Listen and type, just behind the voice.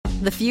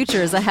The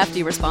future is a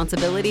hefty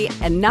responsibility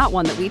and not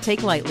one that we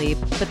take lightly,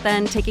 but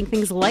then taking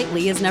things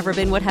lightly has never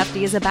been what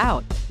Hefty is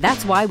about.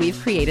 That's why we've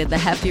created the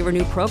Hefty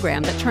Renew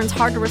program that turns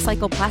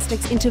hard-to-recycle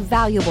plastics into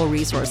valuable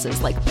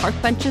resources like park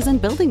benches and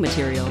building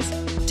materials.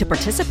 To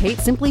participate,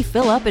 simply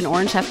fill up an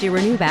orange Hefty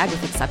Renew bag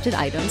with accepted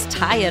items,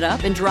 tie it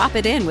up, and drop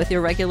it in with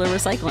your regular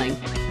recycling.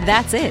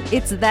 That's it.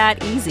 It's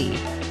that easy.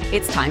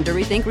 It's time to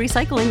rethink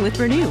recycling with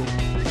Renew.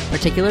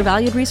 Particular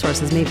valued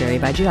resources may vary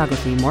by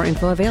geography. More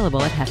info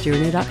available at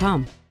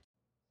heftyrenew.com.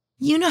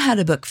 You know how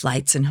to book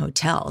flights and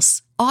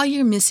hotels. All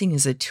you're missing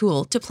is a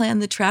tool to plan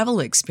the travel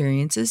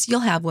experiences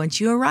you'll have once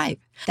you arrive.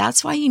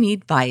 That's why you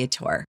need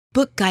Viator.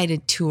 Book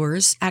guided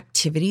tours,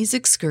 activities,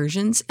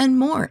 excursions, and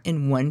more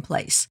in one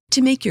place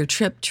to make your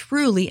trip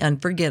truly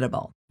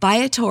unforgettable.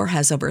 Viator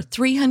has over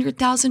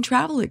 300,000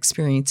 travel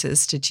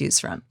experiences to choose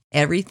from.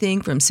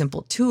 Everything from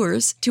simple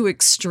tours to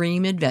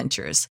extreme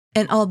adventures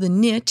and all the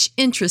niche,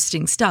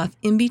 interesting stuff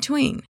in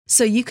between.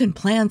 So you can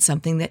plan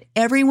something that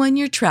everyone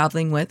you're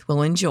traveling with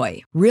will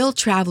enjoy. Real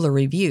traveler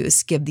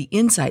reviews give the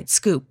inside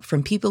scoop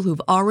from people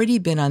who've already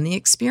been on the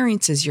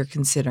experiences you're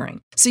considering.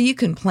 So you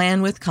can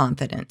plan with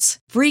confidence.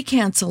 Free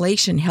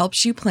cancellation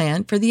helps you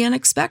plan for the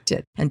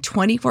unexpected. And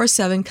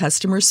 24/7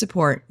 customer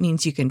support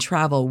means you can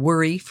travel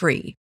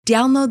worry-free.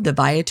 Download the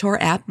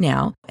Viator app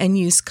now and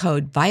use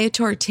code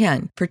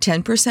Viator10 for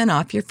 10%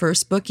 off your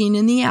first booking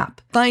in the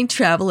app. Find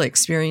travel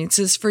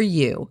experiences for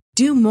you.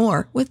 Do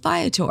more with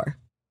Viator.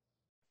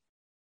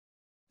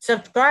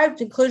 Subscribe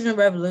to Inclusion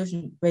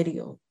Revolution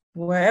Radio,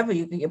 wherever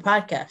you get your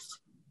podcasts.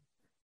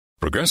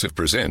 Progressive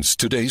presents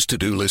today's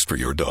to-do list for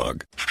your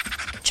dog.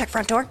 Check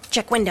front door,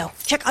 check window,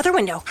 check other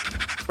window.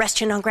 Rest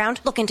chin on ground,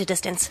 look into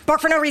distance.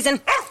 Bark for no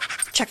reason.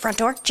 Check front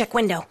door, check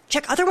window,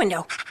 check other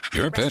window.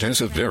 Your pet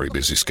has a very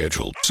busy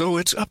schedule, so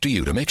it's up to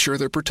you to make sure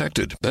they're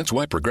protected. That's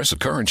why Progressive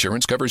Car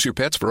Insurance covers your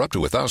pets for up to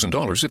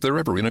 $1,000 if they're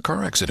ever in a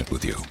car accident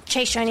with you.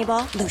 Chase shiny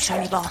ball, lose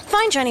shiny ball.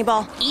 Find shiny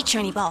ball, eat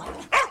shiny ball.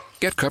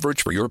 Get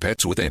coverage for your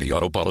pets with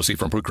anti-auto policy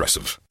from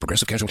Progressive.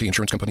 Progressive Casualty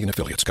Insurance Company and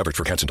Affiliates. Coverage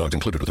for cats and dogs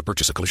included with the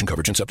purchase of collision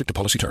coverage and subject to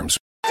policy terms.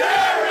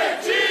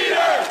 Derek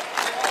Jeter!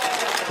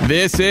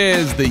 This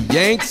is the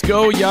Yanks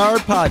Go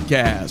Yard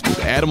podcast with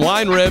Adam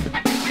Weinrib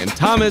and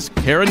Thomas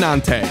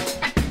Carinante.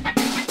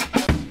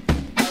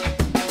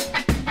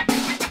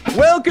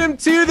 Welcome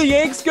to the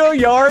Yanks Go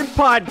Yard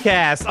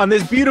podcast on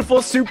this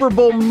beautiful Super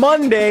Bowl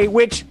Monday,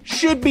 which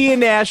should be a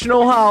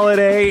national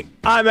holiday.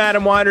 I'm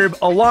Adam Weinrib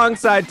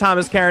alongside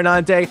Thomas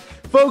Carinante.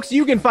 Folks,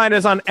 you can find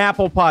us on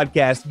Apple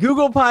Podcasts,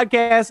 Google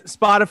Podcasts,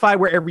 Spotify,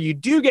 wherever you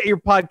do get your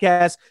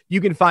podcasts.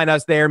 You can find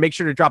us there. Make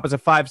sure to drop us a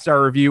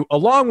 5-star review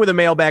along with a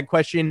mailbag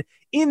question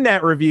in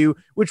that review,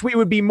 which we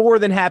would be more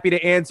than happy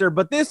to answer.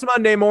 But this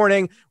Monday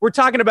morning, we're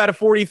talking about a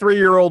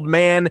 43-year-old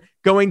man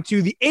going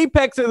to the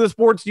apex of the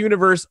sports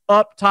universe.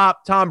 Up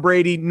top, Tom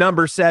Brady,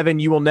 number 7.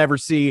 You will never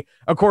see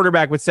a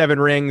quarterback with 7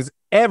 rings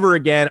ever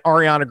again,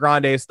 Ariana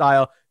Grande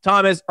style.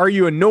 Thomas, are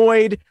you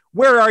annoyed?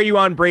 Where are you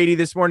on Brady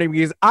this morning?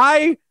 Because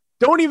I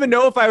don't even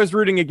know if I was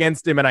rooting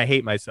against him, and I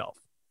hate myself.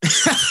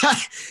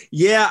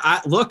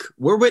 Look,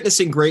 we're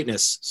witnessing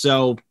greatness.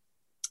 So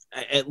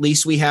at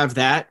least we have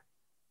that.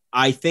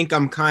 I think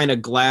I'm kind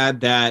of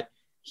glad that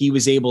he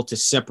was able to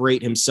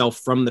separate himself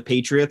from the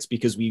Patriots,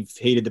 because we've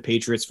hated the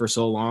Patriots for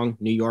so long,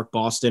 New York,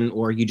 Boston,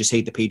 or you just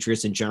hate the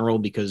Patriots in general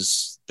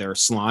because they're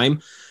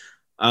slime.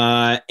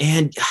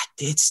 And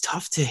it's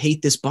tough to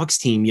hate this Bucs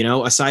team, you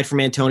know, aside from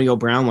Antonio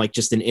Brown, like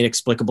just an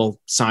inexplicable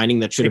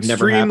signing that should have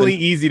never happened.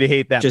 Extremely easy to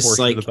hate that just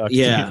portion like, of the Bucs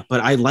team. But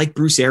I like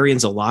Bruce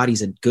Arians a lot.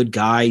 He's a good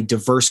guy,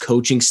 diverse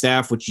coaching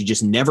staff, which you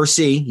just never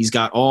see. He's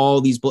got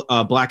all these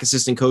black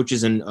assistant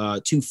coaches and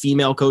 2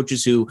 female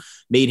coaches who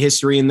made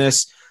history in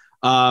this.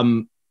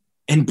 And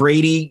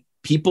Brady,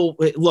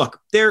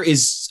 look, there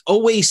is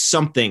always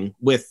something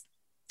with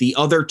the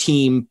other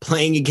team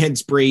playing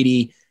against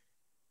Brady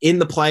in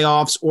the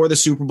playoffs or the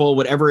Super Bowl,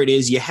 whatever it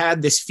is. You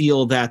had this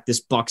feel that this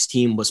Bucs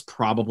team was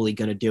probably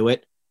going to do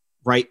it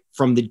right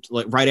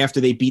after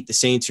they beat the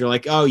Saints. You're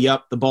like, oh,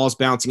 yep, the ball's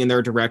bouncing in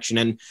their direction.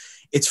 And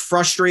it's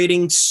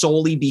frustrating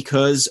solely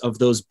because of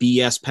those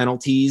BS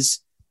penalties.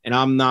 And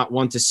I'm not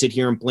one to sit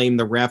here and blame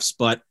the refs,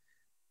 but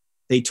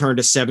they turned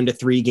a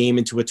 7-3 game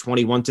into a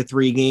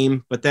 21-3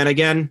 game. But then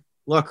again,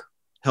 look,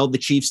 held the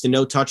Chiefs to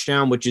no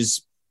touchdown, which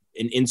is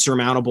an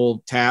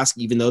insurmountable task,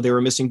 even though they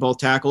were missing both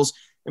tackles.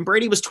 And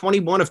Brady was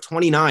 21 of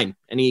 29,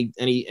 and he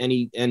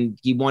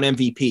won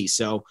MVP.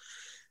 So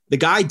the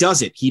guy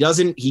does it. He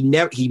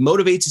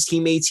motivates his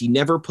teammates. He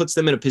never puts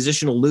them in a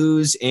position to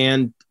lose,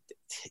 and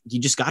you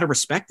just got to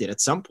respect it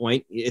at some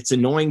point. It's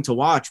annoying to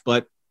watch,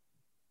 but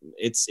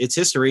it's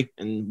history,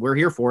 and we're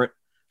here for it.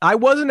 I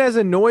wasn't as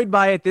annoyed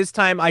by it this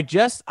time. I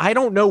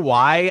don't know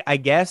why. I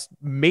guess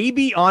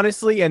maybe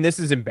honestly, and this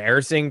is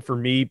embarrassing for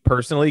me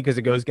personally because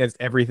it goes against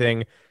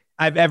everything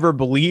I've ever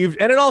believed.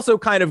 And it also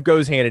kind of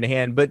goes hand in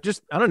hand, but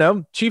just, I don't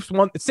know. Chiefs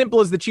won. It's simple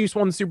as the Chiefs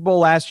won the Super Bowl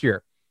last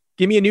year.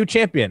 Give me a new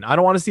champion. I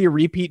don't want to see a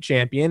repeat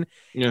champion.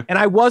 Yeah. And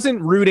I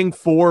wasn't rooting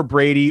for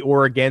Brady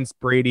or against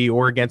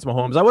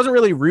Mahomes. I wasn't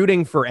really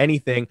rooting for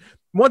anything.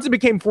 Once it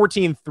became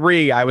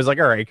 14-3, I was like,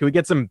 all right, can we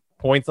get some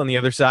points on the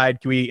other side.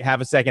 Can we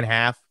have a second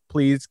half,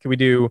 please? Can we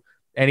do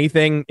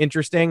anything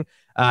interesting?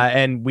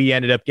 And we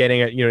ended up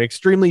getting an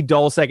extremely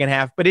dull second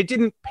half, but it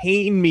didn't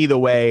pain me the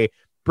way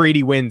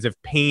Brady wins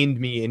have pained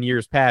me in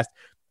years past.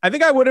 I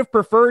think I would have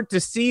preferred to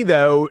see,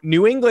 though,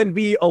 New England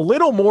be a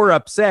little more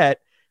upset.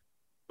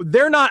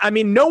 They're not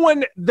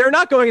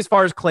going as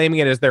far as claiming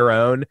it as their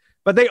own,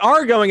 but they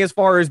are going as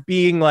far as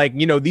being like,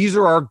 these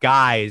are our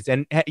guys,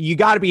 and you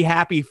got to be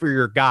happy for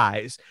your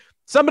guys.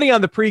 Somebody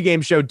on the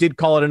pregame show did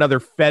call it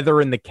another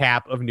feather in the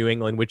cap of New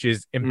England, which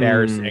is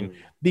embarrassing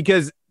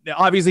because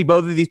obviously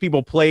both of these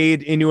people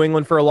played in New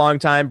England for a long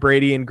time,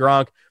 Brady and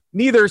Gronk.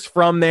 Neither's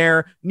from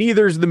there.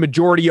 Neither's the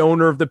majority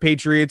owner of the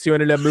Patriots who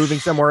ended up moving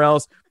somewhere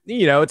else.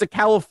 It's a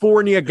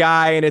California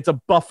guy and it's a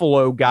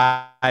Buffalo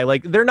guy.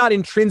 Like, they're not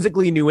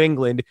intrinsically New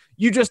England.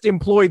 You just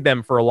employed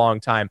them for a long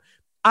time.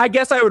 I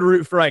guess I would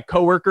root for my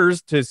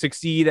coworkers to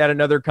succeed at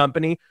another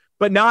company,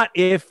 but not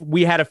if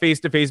we had a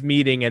face-to-face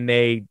meeting and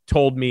they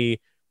told me,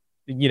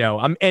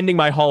 I'm ending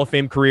my Hall of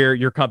Fame career,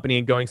 your company,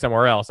 and going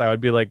somewhere else. I would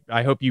be like,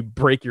 I hope you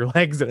break your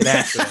legs in an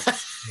accident.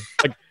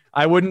 Like,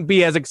 I wouldn't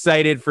be as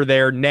excited for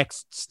their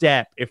next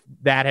step if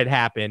that had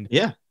happened.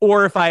 Yeah.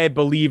 Or if I had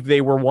believed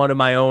they were one of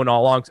my own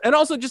all along. And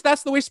also, just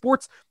that's the way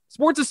sports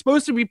is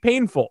supposed to be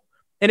painful.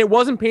 And it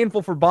wasn't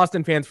painful for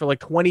Boston fans for like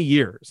 20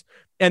 years.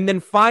 And then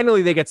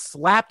finally they get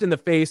slapped in the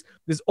face,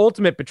 this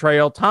ultimate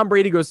betrayal. Tom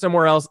Brady goes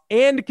somewhere else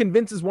and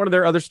convinces one of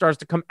their other stars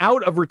to come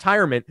out of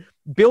retirement,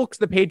 bilks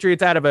the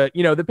Patriots out of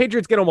the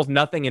Patriots get almost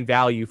nothing in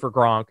value for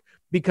Gronk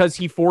because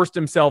he forced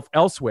himself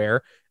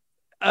elsewhere.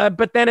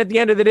 But then at the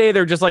end of the day,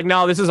 they're just like,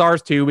 no, this is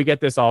ours too. We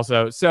get this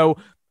also. So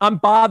I'm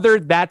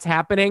bothered that's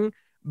happening.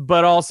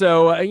 But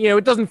also,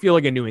 it doesn't feel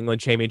like a New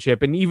England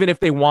championship. And even if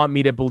they want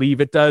me to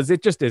believe it does,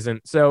 it just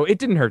isn't. So it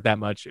didn't hurt that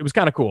much. It was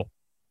kind of cool.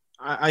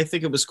 I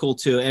think it was cool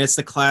too. And it's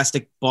the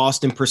classic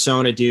Boston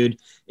persona, dude.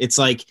 It's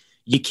like,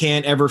 you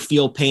can't ever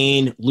feel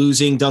pain.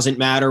 Losing doesn't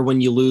matter when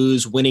you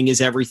lose. Winning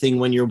is everything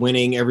when you're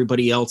winning.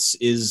 Everybody else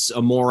is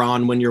a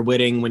moron when you're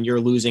winning. When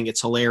you're losing,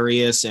 it's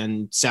hilarious.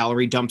 And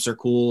salary dumps are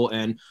cool.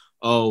 And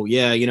oh,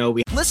 yeah,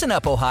 Listen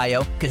up,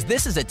 Ohio, because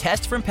this is a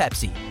test from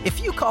Pepsi.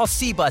 If you call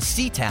C-Bus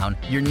C-Town,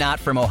 you're not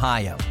from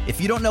Ohio. If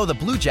you don't know the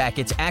Blue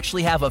Jackets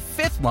actually have a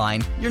fifth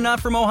line, you're not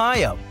from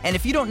Ohio. And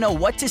if you don't know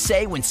what to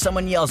say when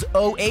someone yells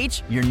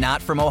OH, you're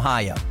not from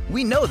Ohio.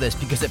 We know this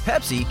because at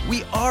Pepsi,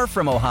 we are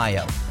from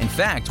Ohio. In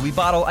fact, we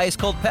bottle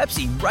ice-cold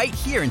Pepsi right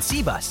here in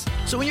C-Bus.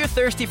 So when you're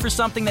thirsty for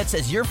something that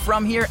says you're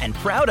from here and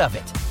proud of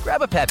it,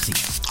 grab a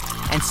Pepsi.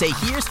 And say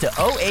here's to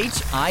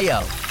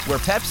OHIO, where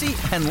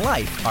Pepsi and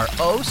life are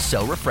oh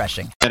so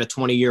refreshing. Had a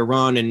 20-year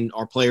run and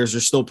our players are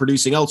still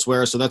producing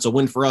elsewhere, so that's a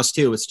win for us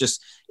too. It's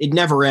just, it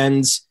never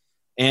ends.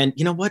 And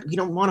you know what? We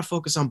don't want to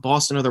focus on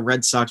Boston or the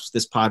Red Sox with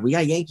this pod. We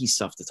got Yankees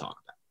stuff to talk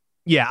about.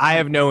 Yeah, I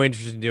have no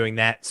interest in doing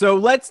that. So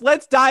let's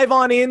dive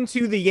on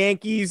into the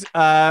Yankees. We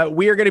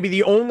are going to be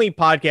the only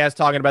podcast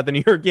talking about the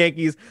New York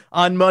Yankees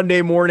on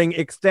Monday morning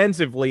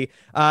extensively.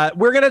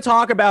 We're going to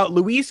talk about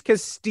Luis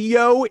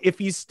Castillo, if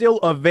he's still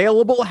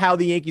available, how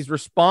the Yankees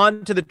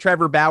respond to the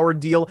Trevor Bauer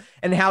deal,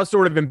 and how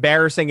sort of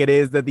embarrassing it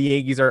is that the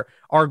Yankees are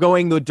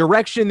going the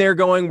direction they're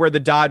going, where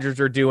the Dodgers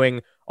are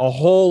doing a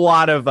whole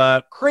lot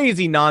of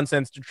crazy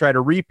nonsense to try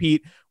to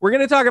repeat. We're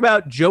going to talk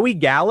about Joey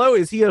Gallo.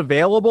 Is he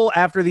available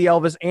after the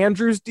Elvis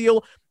Andrus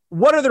deal?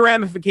 What are the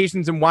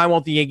ramifications and why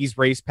won't the Yankees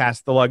race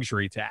past the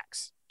luxury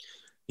tax?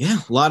 Yeah,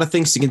 a lot of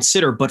things to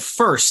consider. But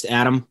first,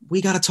 Adam,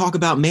 we got to talk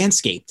about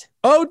Manscaped.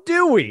 Oh,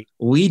 do we?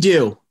 We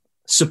do.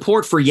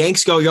 Support for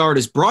Yanks Go Yard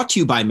is brought to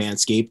you by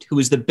Manscaped, who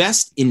is the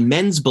best in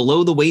men's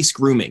below-the-waist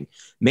grooming.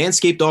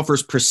 Manscaped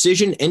offers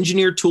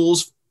precision-engineered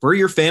tools for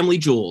your family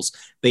jewels.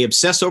 They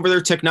obsess over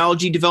their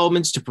technology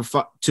developments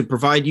to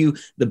provide you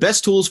the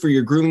best tools for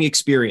your grooming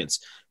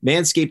experience.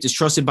 Manscaped is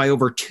trusted by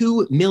over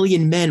 2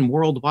 million men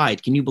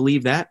worldwide. Can you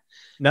believe that?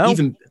 No.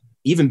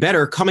 Even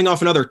better, coming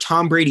off another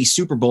Tom Brady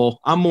Super Bowl,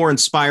 I'm more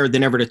inspired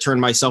than ever to turn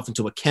myself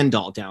into a Ken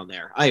doll down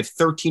there. I have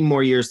 13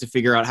 more years to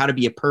figure out how to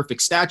be a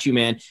perfect statue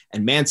man,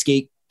 and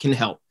Manscaped can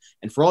help.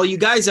 And for all you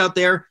guys out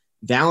there,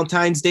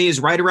 Valentine's Day is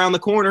right around the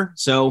corner,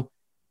 so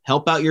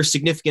help out your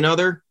significant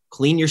other,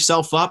 clean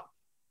yourself up.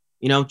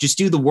 Just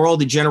do the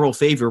world a general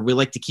favor. We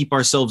like to keep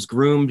ourselves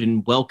groomed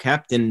and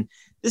well-kept, and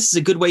this is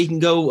a good way you can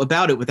go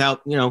about it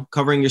without,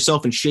 covering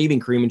yourself in shaving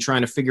cream and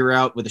trying to figure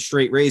out with a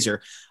straight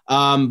razor.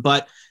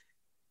 But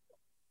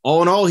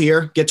all in all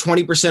here, get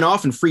 20%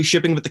 off and free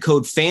shipping with the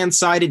code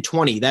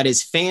FANSIDED20. That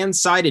is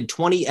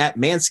FANSIDED20 at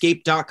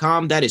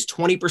manscaped.com. That is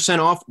 20%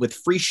 off with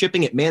free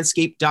shipping at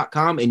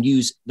manscaped.com, and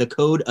use the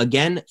code,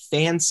 again,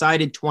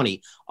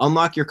 FANSIDED20.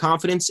 Unlock your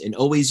confidence and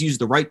always use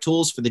the right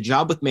tools for the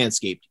job with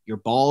Manscaped. Your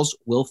balls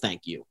will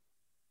thank you.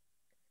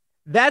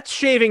 That's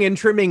shaving and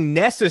trimming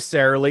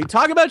necessarily.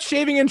 Talk about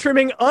shaving and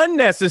trimming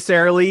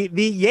unnecessarily.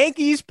 The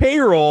Yankees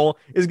payroll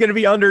is going to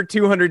be under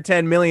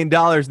 $210 million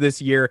this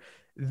year.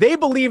 They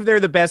believe they're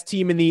the best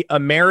team in the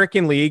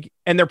American League,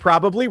 and they're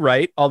probably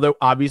right, although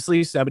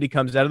obviously somebody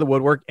comes out of the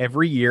woodwork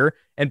every year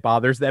and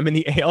bothers them in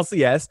the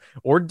ALCS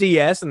or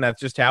DS, and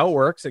that's just how it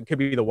works. It could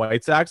be the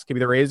White Sox, it could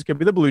be the Rays, it could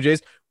be the Blue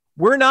Jays.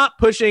 we're not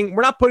putting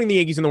the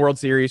Yankees in the World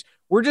Series.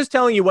 We're just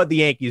telling you what the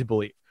Yankees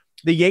believe.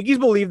 The Yankees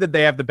believe that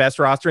they have the best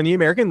roster in the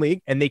American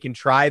League, and they can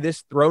try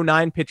this throw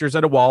 9 pitchers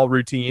at a wall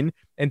routine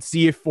and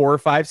see if 4 or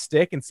 5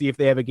 stick and see if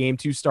they have a game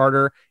 2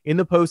 starter in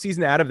the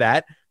postseason out of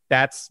that.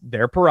 That's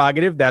their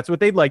prerogative. That's what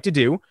they'd like to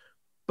do.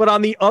 But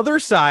on the other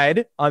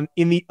side,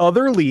 in the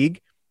other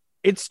league,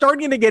 it's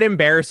starting to get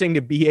embarrassing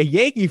to be a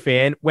Yankee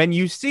fan when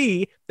you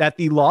see that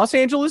the Los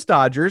Angeles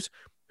Dodgers,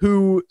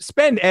 who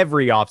spend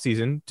every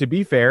offseason, to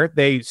be fair,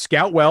 they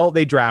scout well,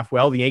 they draft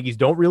well. The Yankees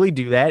don't really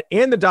do that,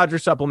 and the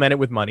Dodgers supplement it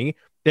with money.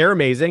 They're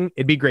amazing.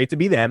 It'd be great to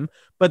be them.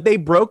 But they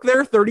broke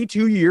their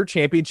 32-year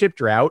championship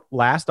drought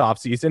last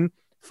offseason,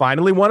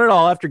 finally won it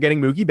all after getting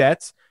Mookie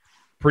Betts.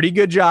 Pretty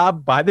good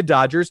job by the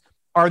Dodgers.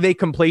 Are they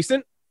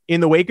complacent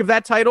in the wake of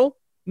that title?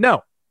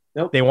 No.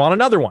 Nope. They want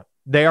another one.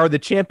 They are the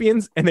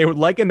champions, and they would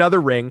like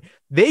another ring.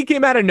 They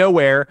came out of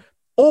nowhere,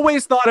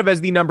 always thought of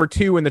as the number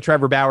 2 in the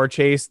Trevor Bauer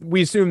chase.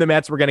 We assumed the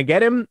Mets were going to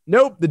get him.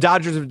 Nope. The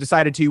Dodgers have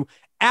decided to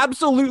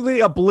absolutely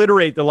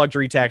obliterate the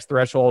luxury tax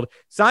threshold.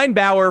 Sign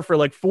Bauer for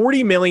like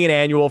 $40 million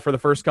annual for the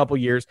first couple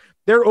years.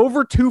 They're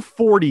over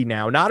 240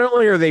 now. Not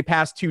only are they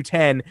past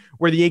 210,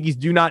 where the Yankees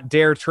do not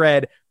dare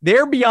tread,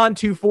 they're beyond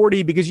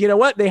 240 because you know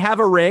what? They have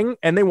a ring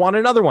and they want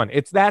another one.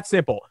 It's that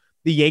simple.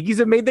 The Yankees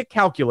have made the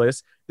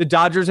calculus. The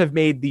Dodgers have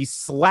made the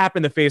slap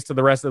in the face to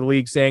the rest of the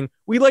league saying,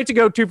 we'd like to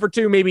go 2 for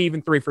 2, maybe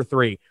even 3 for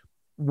 3.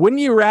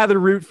 Wouldn't you rather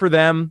root for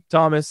them,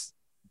 Thomas?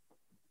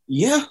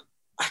 Yeah.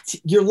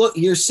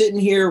 You're sitting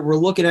here, we're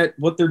looking at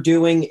what they're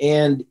doing,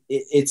 and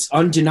it's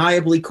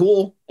undeniably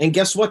cool. And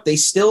guess what? They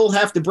still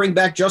have to bring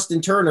back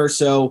Justin Turner,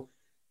 so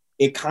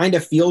it kind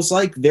of feels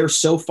like they're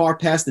so far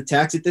past the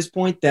tax at this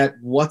point that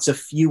what's a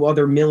few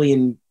other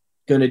million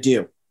going to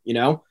do, you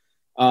know?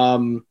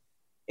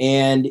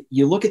 And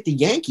you look at the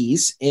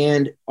Yankees,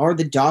 and are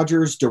the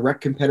Dodgers direct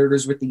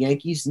competitors with the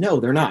Yankees? No,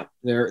 they're not.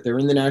 They're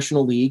in the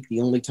National League.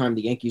 The only time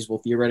the Yankees will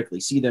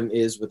theoretically see them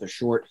is with a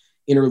short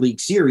interleague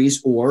series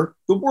or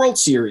the World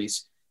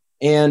Series.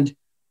 And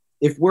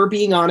if we're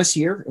being honest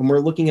here and we're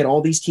looking at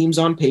all these teams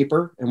on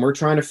paper and we're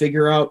trying to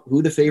figure out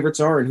who the favorites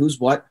are and who's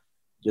what,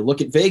 you look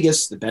at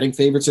Vegas, the betting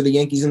favorites are the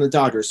Yankees and the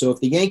Dodgers. So if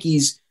the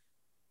Yankees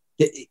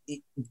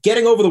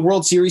getting over the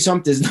World Series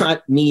hump does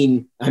not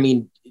mean, I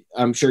mean,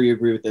 I'm sure you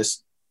agree with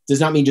this, does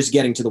not mean just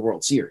getting to the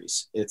World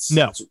Series. It's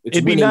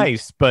it'd winning, be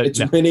nice, but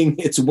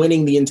it's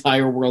winning the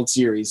entire World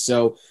Series.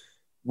 So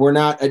we're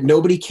not,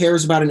 nobody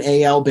cares about an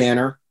AL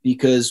banner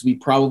because we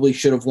probably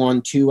should have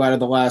won 2 out of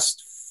the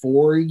last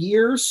 4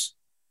 years.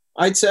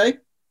 I'd say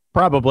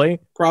probably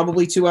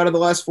 2 out of the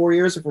last 4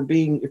 years. If we're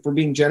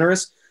being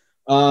generous,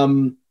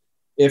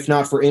 if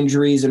not for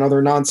injuries and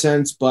other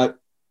nonsense, but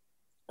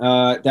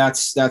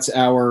that's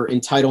our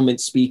entitlement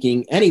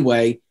speaking.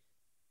 Anyway,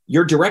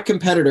 your direct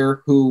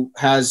competitor who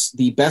has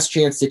the best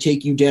chance to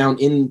take you down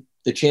in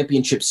the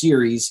championship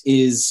series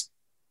is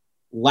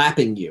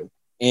lapping you.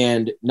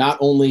 And not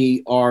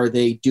only are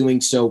they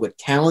doing so with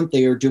talent,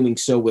 they are doing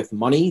so with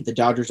money. The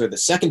Dodgers are the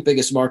second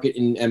biggest market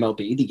in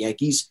MLB, the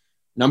Yankees,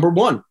 number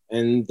 1.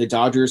 And the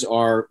Dodgers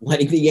are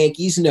letting the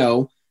Yankees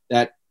know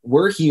that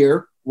we're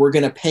here. We're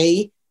going to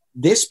pay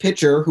this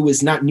pitcher who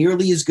is not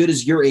nearly as good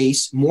as your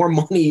ace more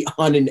money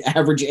on an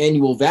average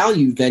annual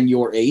value than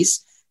your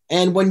ace.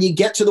 And when you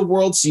get to the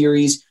World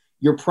Series,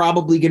 you're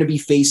probably going to be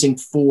facing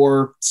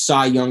 4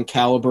 Cy Young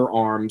caliber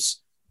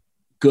arms.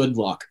 Good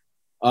luck.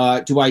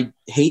 Do I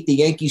hate the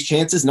Yankees'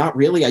 chances? Not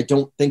really. I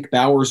don't think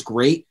Bauer's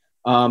great.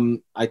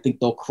 I think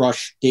they'll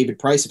crush David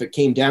Price if it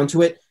came down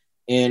to it.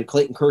 And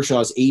Clayton Kershaw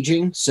is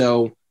aging.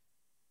 So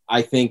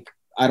I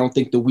don't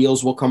think the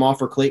wheels will come off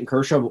for Clayton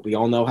Kershaw, but we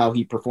all know how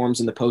he performs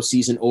in the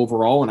postseason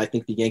overall. And I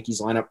think the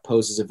Yankees lineup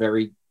poses a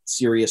very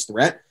serious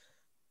threat.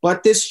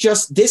 But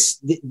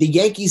the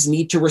Yankees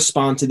need to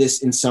respond to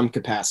this in some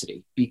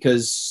capacity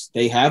because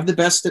they have the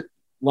best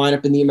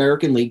lineup in the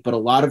American League, but a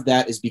lot of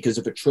that is because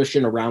of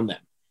attrition around them.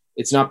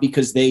 It's not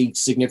because they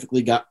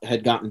significantly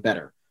had gotten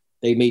better.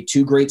 They made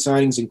 2 great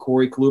signings in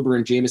Corey Kluber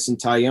and Jameson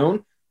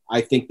Taillon.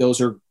 I think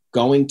those are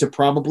going to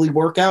probably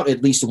work out.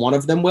 At least one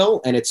of them will,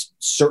 and it's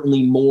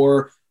certainly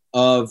more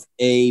of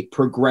a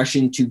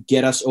progression to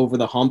get us over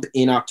the hump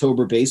in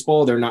October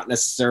baseball. They're not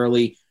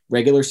necessarily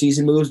regular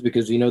season moves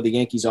because we know the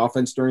Yankees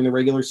offense during the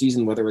regular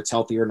season, whether it's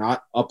healthy or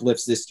not,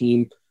 uplifts this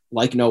team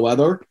like no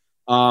other.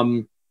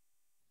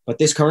 But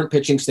this current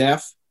pitching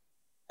staff,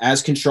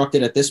 as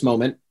constructed at this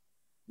moment,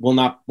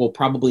 will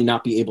probably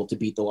not be able to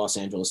beat the Los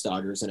Angeles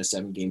Dodgers in a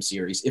 7-game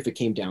series if it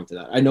came down to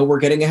that. I know we're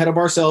getting ahead of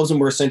ourselves and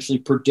we're essentially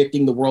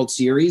predicting the World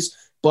Series,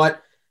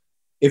 but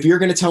if you're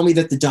going to tell me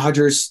that the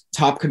Dodgers'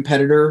 top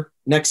competitor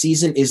next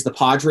season is the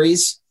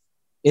Padres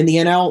in the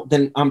NL,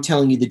 then I'm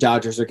telling you the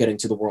Dodgers are getting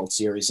to the World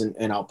Series,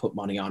 and I'll put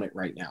money on it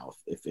right now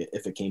if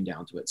it came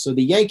down to it. So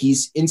the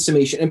Yankees, in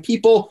summation, and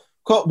people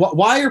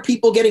why are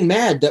people getting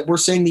mad that we're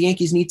saying the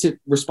Yankees need to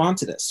respond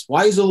to this?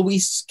 Why is a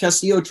Luis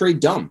Castillo trade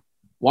dumb?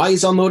 Why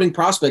is unloading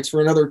prospects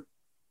for another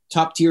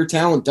top-tier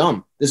talent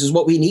dumb? This is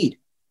what we need.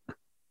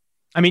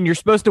 I mean, you're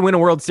supposed to win a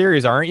World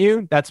Series, aren't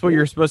you? That's what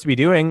you're supposed to be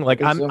doing.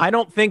 Like, I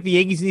don't think the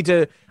Yankees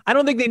I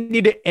don't think they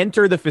need to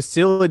enter the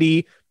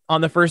facility on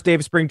the first day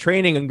of spring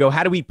training and go,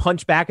 how do we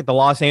punch back at the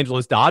Los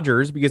Angeles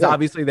Dodgers? Because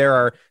obviously there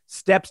are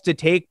steps to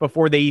take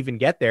before they even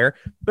get there.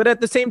 But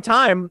at the same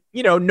time,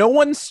 no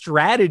one's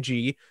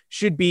strategy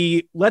should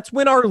be, let's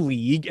win our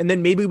league and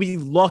then maybe we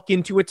luck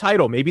into a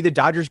title. Maybe the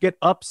Dodgers get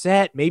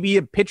upset. Maybe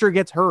a pitcher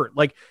gets hurt.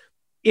 Like,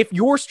 if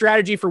your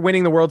strategy for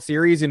winning the World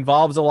Series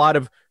involves a lot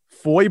of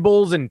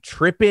foibles and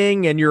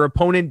tripping and your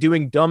opponent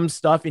doing dumb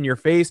stuff in your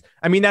face,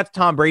 I mean, that's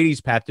Tom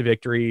Brady's path to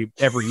victory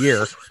every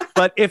year.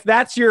 But if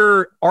that's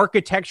your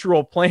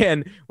architectural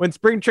plan when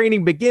spring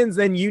training begins,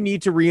 then you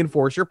need to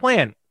reinforce your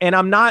plan. And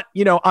I'm not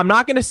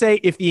going to say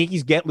if the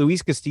Yankees get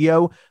Luis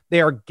Castillo,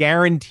 they are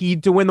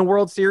guaranteed to win the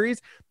World Series.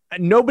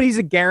 Nobody's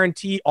a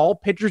guarantee. All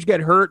pitchers get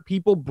hurt.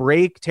 People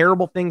break.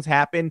 Terrible things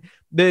happen.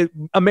 The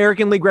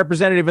American League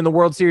representative in the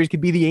World Series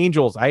could be the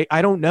Angels.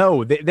 I don't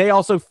know. They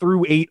also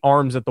threw 8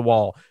 arms at the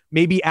wall.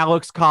 Maybe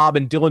Alex Cobb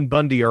and Dylan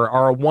Bundy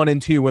are a 1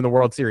 and 2 in the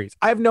World Series.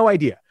 I have no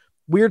idea.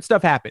 Weird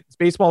stuff happens.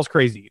 Baseball's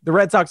crazy. The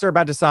Red Sox are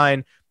about to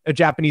sign a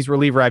Japanese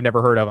reliever I've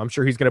never heard of. I'm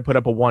sure he's going to put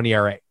up a 1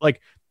 ERA. Like,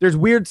 there's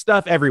weird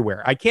stuff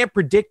everywhere. I can't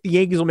predict the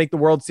Yankees will make the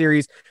World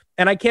Series.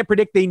 And I can't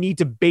predict they need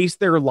to base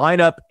their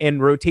lineup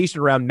and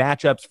rotation around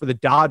matchups for the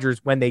Dodgers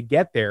when they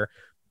get there.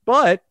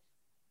 But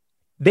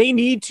they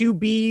need to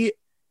be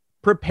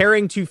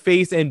preparing to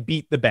face and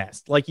beat the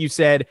best. Like you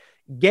said,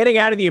 getting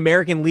out of the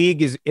American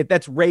League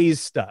that's Rays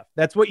stuff.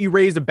 That's what you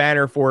raise a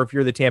banner for if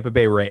you're the Tampa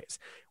Bay Rays.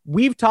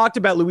 We've talked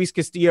about Luis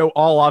Castillo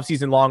all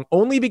offseason long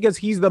only because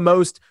he's the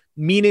most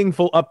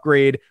meaningful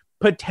upgrade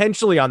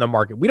potentially on the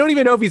market. We don't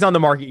even know if he's on the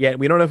market yet.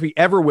 We don't know if he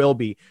ever will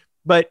be.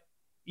 But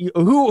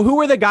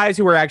who are the guys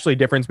who are actually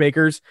difference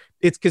makers?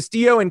 It's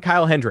Castillo and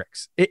Kyle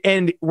Hendricks.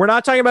 And we're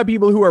not talking about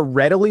people who are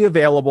readily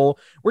available.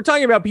 We're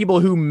talking about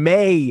people who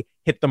may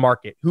hit the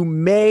market, who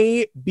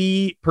may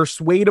be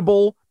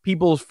persuadable.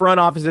 People's front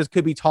offices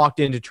could be talked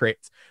into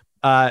trades.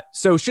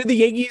 So should the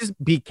Yankees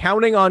be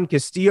counting on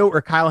Castillo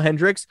or Kyle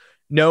Hendricks?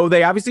 No,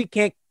 they obviously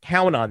can't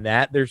count on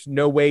that. There's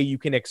no way you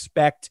can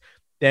expect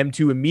them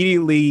to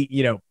immediately,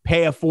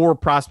 pay a 4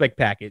 prospect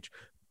package.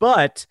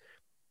 But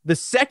the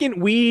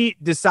second we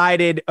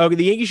decided, okay,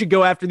 the Yankees should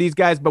go after these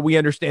guys, but we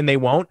understand they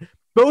won't,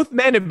 both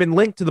men have been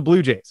linked to the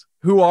Blue Jays,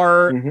 who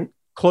are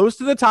close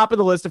to the top of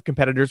the list of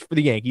competitors for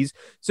the Yankees.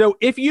 So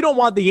if you don't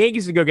want the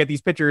Yankees to go get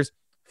these pitchers,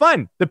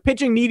 fine. The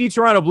pitching needy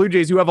Toronto Blue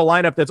Jays, who have a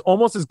lineup that's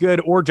almost as good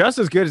or just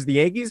as good as the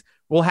Yankees,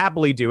 will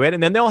happily do it.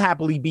 And then they'll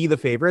happily be the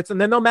favorites. And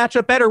then they'll match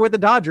up better with the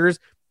Dodgers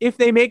if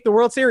they make the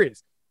World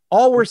Series.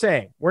 All we're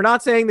saying. We're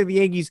not saying that the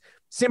Yankees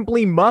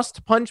simply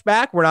must punch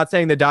back. We're not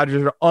saying the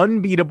Dodgers are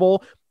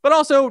unbeatable. But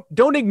also,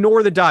 don't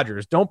ignore the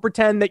Dodgers. Don't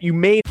pretend that you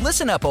made...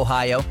 Listen up,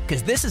 Ohio,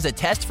 because this is a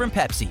test from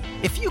Pepsi.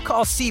 If you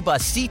call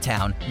C-Bus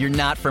C-Town, you're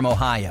not from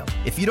Ohio.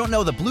 If you don't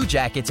know the Blue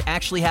Jackets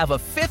actually have a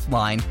 5th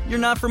line, you're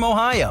not from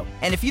Ohio.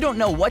 And if you don't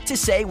know what to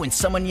say when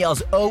someone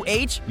yells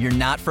OH, you're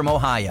not from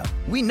Ohio.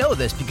 We know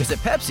this because at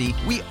Pepsi,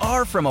 we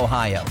are from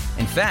Ohio.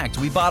 In fact,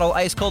 we bottle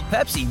ice-cold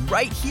Pepsi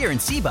right here in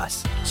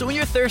C-Bus. So when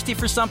you're thirsty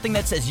for something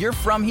that says you're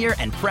from here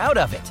and proud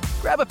of it,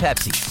 grab a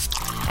Pepsi.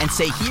 And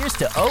say here's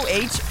to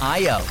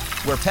OHIO,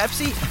 where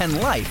Pepsi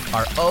and life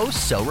are oh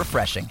so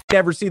refreshing.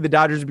 Never see the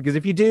Dodgers, because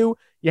if you do,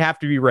 you have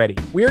to be ready.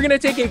 We are going to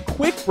take a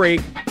quick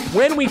break.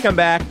 When we come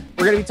back,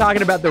 we're going to be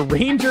talking about the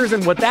Rangers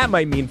and what that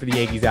might mean for the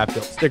Yankees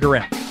outfield. Stick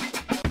around.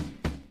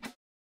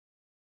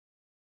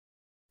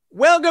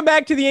 Welcome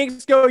back to the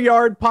Yanks Go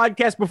Yard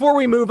podcast. Before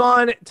we move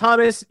on,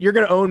 Thomas, you're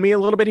going to own me a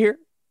little bit here.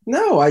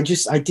 No, I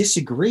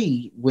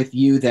disagree with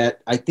you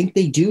that I think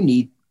they do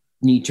need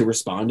to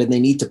respond and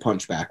they need to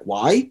punch back.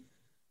 Why?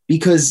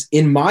 Because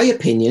in my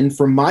opinion,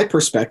 from my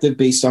perspective,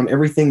 based on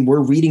everything we're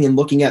reading and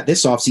looking at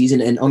this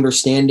offseason and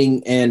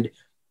understanding and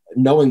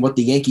knowing what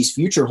the Yankees'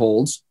 future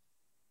holds,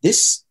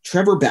 this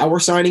Trevor Bauer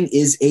signing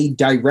is a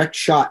direct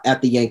shot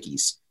at the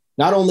Yankees.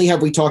 Not only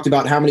have we talked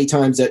about how many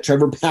times that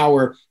Trevor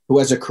Bauer, who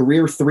has a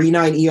career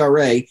 3.9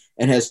 ERA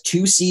and has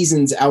 2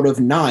 seasons out of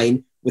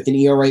 9 with an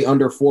ERA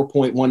under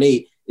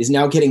 4.18, is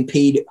now getting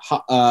paid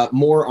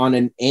more on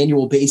an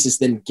annual basis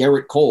than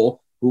Garrett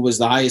Cole, who was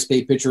the highest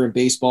paid pitcher in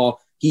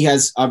baseball.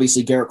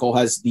 Garrett Cole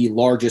has the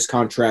largest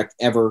contract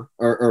ever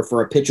or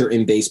for a pitcher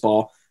in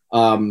baseball.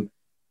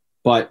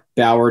 But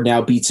Bauer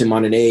now beats him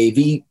on an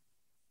AAV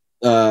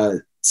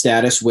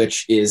status,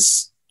 which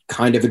is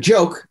kind of a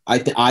joke.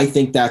 I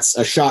think that's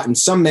a shot in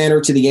some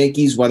manner to the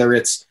Yankees, whether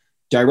it's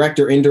direct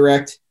or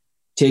indirect.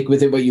 Take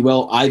with it what you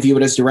will. I view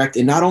it as direct.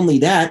 And not only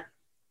that,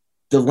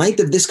 the length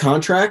of this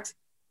contract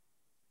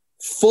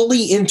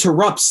fully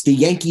interrupts the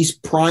Yankees'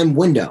 prime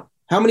window.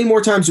 How many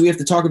more times do we have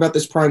to talk about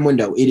this prime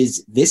window? It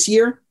is this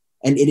year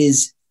and it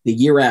is the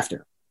year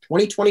after,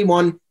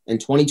 2021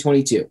 and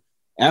 2022.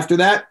 After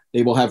that,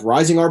 they will have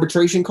rising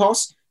arbitration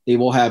costs. They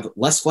will have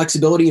less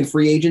flexibility in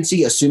free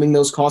agency, assuming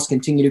those costs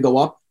continue to go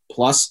up,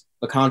 plus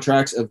the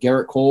contracts of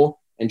Garrett Cole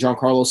and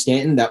Giancarlo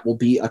Stanton that will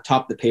be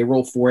atop the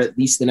payroll for at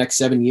least the next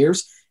 7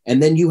 years.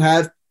 And then you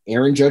have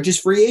Aaron Judge's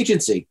free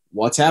agency.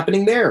 What's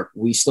happening there?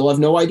 We still have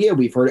no idea.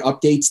 We've heard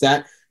updates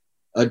that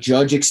a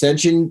Judge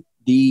extension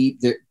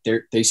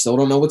they still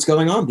don't know what's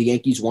going on. The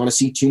Yankees want to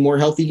see 2 more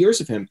healthy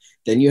years of him.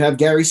 Then you have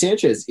Gary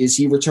Sanchez. Is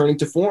he returning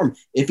to form?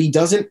 If he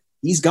doesn't,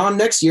 he's gone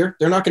next year.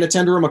 They're not going to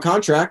tender him a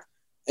contract.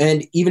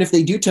 And even if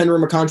they do tender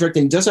him a contract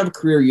and he does have a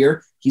career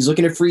year, he's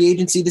looking at free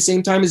agency the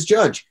same time as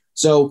Judge.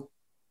 So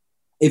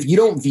if you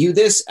don't view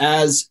this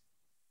as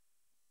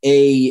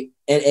an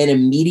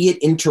immediate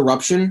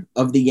interruption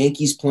of the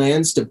Yankees'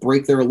 plans to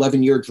break their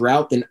 11-year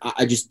drought, then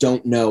I just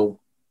don't know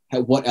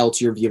what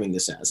else you're viewing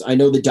this as. I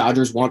know the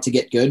Dodgers want to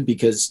get good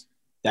because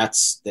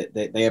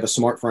they have a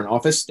smart front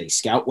office. They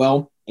scout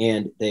well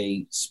and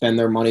they spend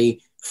their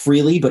money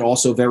freely, but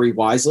also very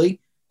wisely.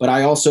 But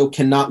I also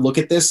cannot look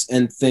at this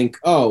and think,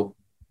 oh,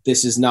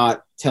 this is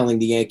not telling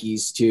the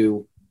Yankees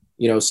to,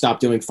 stop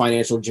doing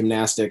financial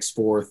gymnastics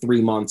for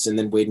 3 months and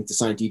then waiting to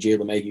sign DJ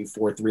LeMahieu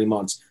for 3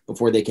 months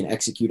before they can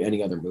execute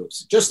any other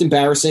moves. Just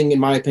embarrassing, in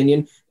my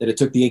opinion, that it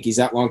took the Yankees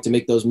that long to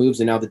make those moves.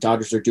 And now the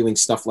Dodgers are doing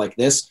stuff like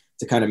this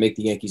to kind of make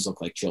the Yankees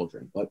look like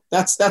children. But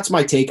that's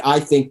my take.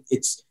 I think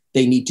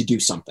they need to do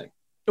something.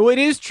 Well, it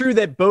is true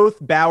that both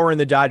Bauer and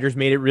the Dodgers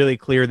made it really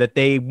clear that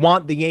they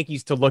want the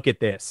Yankees to look at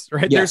this,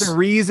 right? Yes. There's a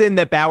reason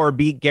that Bauer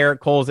beat Garrett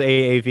Cole's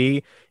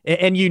AAV,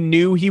 and you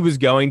knew he was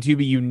going to,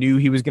 but you knew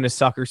he was going to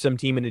sucker some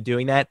team into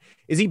doing that.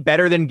 Is he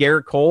better than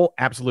Garrett Cole?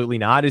 Absolutely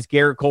not. Is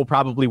Garrett Cole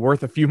probably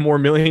worth a few more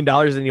 $1 million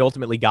than he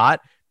ultimately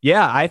got?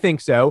 Yeah, I think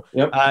so.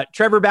 Yep.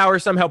 Trevor Bauer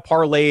somehow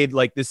parlayed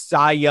like this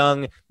Cy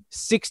Young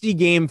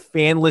 60-game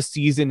fanless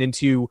season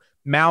into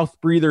mouth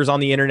breathers on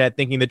the internet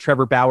thinking that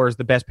Trevor Bauer is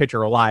the best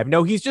pitcher alive.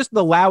 No, he's just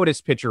the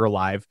loudest pitcher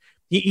alive.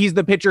 He's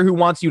the pitcher who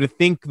wants you to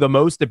think the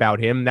most about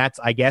him. That's,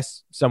 I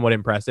guess, somewhat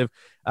impressive.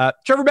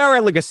 Trevor Bauer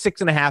had like a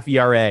 6.5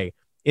 ERA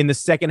in the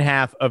second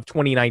half of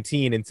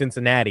 2019 in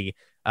Cincinnati.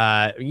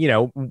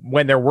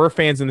 When there were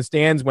fans in the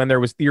stands, when there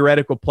was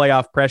theoretical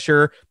playoff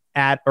pressure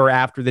at or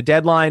after the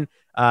deadline.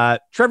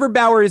 Trevor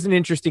Bauer is an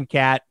interesting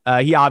cat.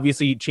 He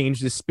obviously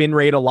changed his spin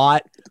rate a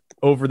lot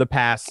over the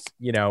past,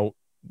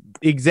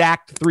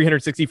 exact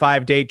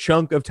 365-day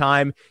chunk of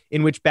time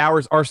in which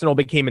Bauer's arsenal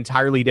became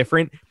entirely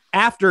different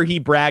after he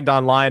bragged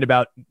online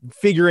about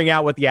figuring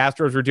out what the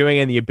Astros were doing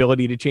and the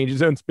ability to change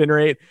his own spin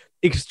rate.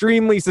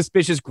 Extremely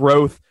suspicious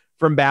growth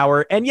from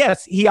Bauer. And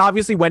yes, he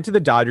obviously went to the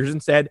Dodgers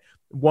and said,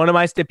 one of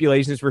my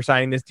stipulations for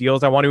signing this deal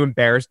is I want to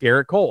embarrass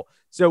Garrett Cole.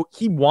 So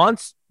he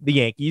wants the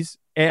Yankees,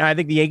 and I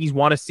think the Yankees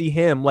want to see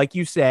him, like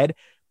you said,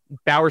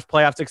 Bauer's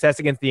playoff success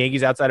against the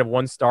Yankees outside of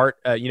one start.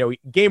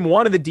 Game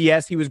 1 of the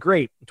DS, he was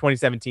great in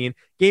 2017.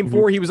 Game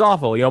 4, he was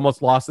awful. He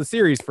almost lost the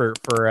series for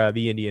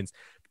the Indians.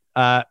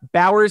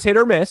 Bauer's hit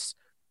or miss.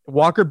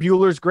 Walker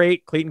Buehler's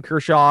great. Clayton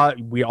Kershaw,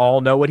 we all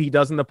know what he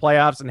does in the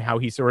playoffs and how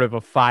he's sort of a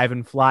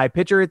 5-and-fly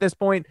pitcher at this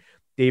point.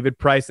 David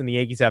Price and the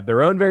Yankees have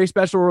their own very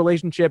special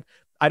relationship.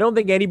 I don't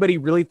think anybody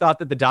really thought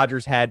that the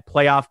Dodgers had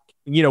playoff,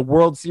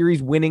 World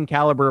Series winning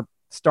caliber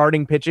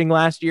starting pitching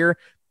last year,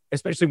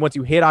 especially once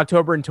you hit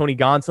October and Tony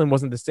Gonsolin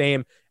wasn't the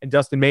same and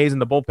Dustin May's in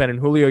the bullpen and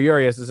Julio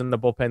Urias is in the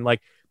bullpen.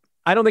 Like,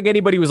 I don't think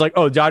anybody was like,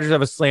 oh, Dodgers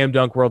have a slam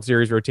dunk World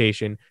Series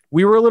rotation.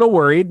 We were a little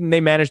worried and they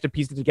managed to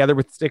piece it together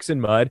with sticks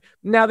and mud.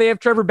 Now they have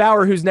Trevor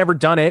Bauer, who's never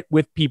done it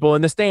with people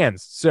in the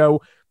stands.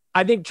 So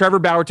I think Trevor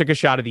Bauer took a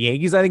shot at the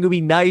Yankees. I think it would be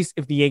nice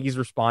if the Yankees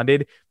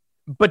responded,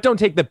 but don't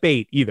take the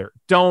bait either.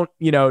 Don't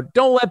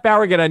let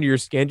Bauer get under your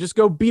skin. Just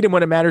go beat him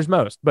when it matters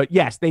most. But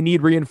yes, they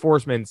need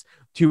reinforcements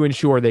to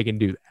ensure they can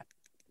do that.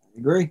 I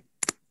agree.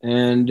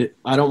 And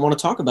I don't want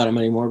to talk about him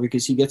anymore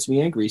because he gets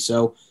me angry.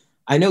 So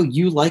I know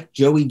you like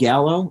Joey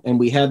Gallo, and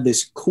we had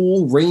this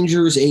cool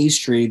Rangers A's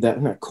trade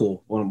that not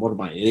cool. What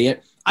am I, an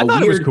idiot? I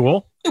thought it was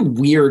cool. A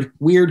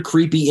weird,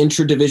 creepy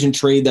intra-division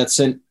trade that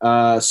sent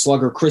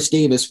slugger Chris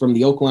Davis from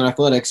the Oakland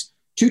Athletics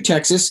to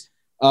Texas.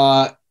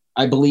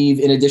 I believe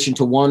in addition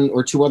to 1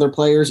 or 2 other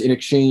players in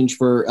exchange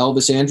for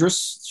Elvis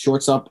Andrus,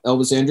 shortstop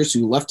Elvis Andrus,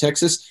 who left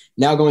Texas,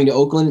 now going to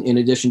Oakland in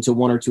addition to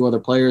 1 or 2 other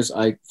players.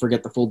 I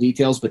forget the full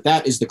details, but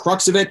that is the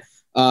crux of it.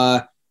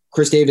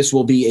 Chris Davis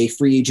will be a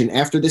free agent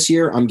after this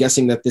year. I'm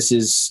guessing that this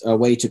is a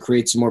way to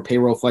create some more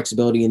payroll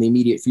flexibility in the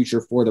immediate future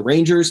for the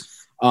Rangers,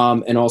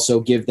 and also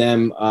give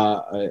them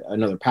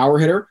another power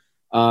hitter.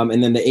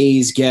 And then the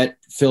A's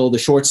fill the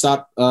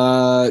shortstop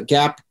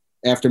gap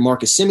after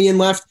Marcus Semien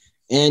left,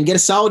 and get a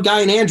solid guy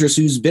in Andrus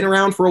who's been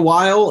around for a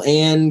while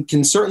and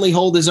can certainly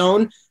hold his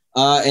own.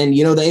 And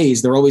the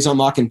A's, they're always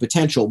unlocking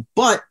potential.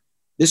 But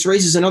this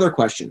raises another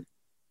question.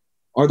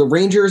 Are the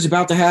Rangers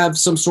about to have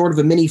some sort of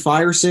a mini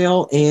fire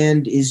sale?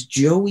 And is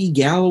Joey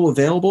Gallo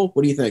available?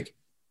 What do you think?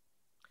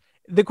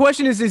 The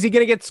question is he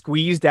going to get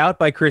squeezed out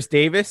by Chris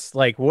Davis?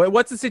 Like,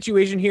 what's the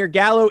situation here?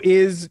 Gallo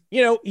is,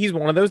 he's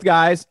one of those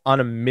guys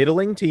on a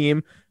middling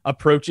team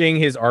approaching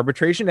his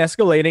arbitration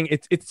escalating.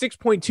 It's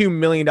 $6.2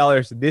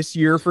 million this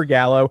year for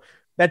Gallo.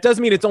 That does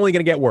mean it's only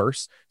going to get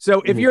worse.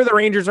 So if you're the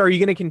Rangers, are you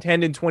going to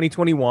contend in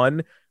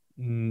 2021?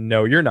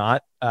 No, you're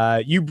not.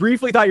 You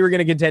briefly thought you were going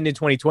to contend in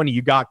 2020.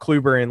 You got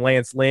Kluber and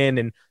Lance Lynn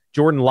and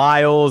Jordan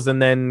Lyles,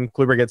 and then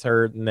Kluber gets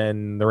hurt, and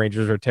then the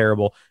Rangers are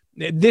terrible.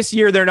 This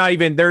year, there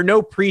are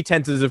no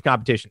pretenses of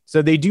competition.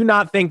 So they do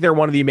not think they're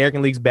one of the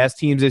American League's best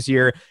teams this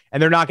year,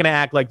 and they're not going to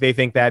act like they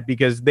think that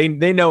because they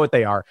know what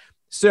they are.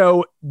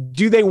 So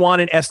do they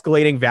want an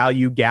escalating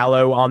value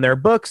Gallo on their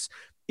books?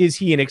 Is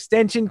he an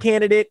extension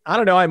candidate? I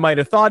don't know. I might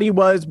have thought he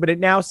was, but it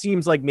now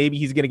seems like maybe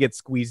he's going to get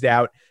squeezed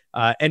out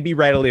and be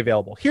readily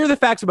available. Here are the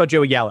facts about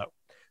Joey Gallo.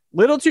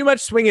 Little too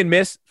much swing and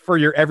miss for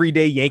your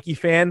everyday Yankee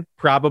fan,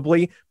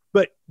 probably.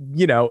 But,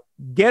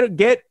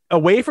 get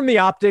away from the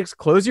optics.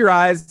 Close your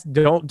eyes.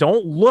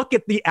 Don't look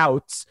at the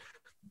outs.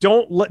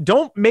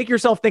 Don't make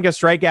yourself think a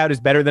strikeout is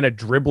better than a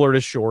dribbler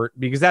to short,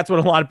 because that's what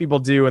a lot of people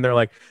do. And they're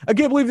like, I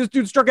can't believe this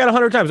dude struck out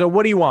 100 times. So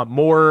what do you want?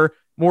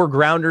 More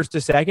grounders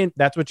to second?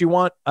 That's what you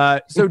want.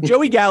 So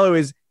Joey Gallo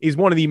is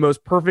one of the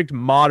most perfect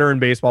modern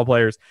baseball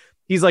players.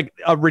 He's like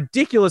a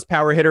ridiculous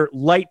power hitter,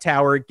 light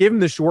tower. Give him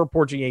the short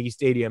porch at Yankee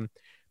Stadium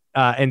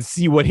and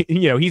see what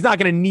he's not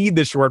going to need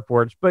the short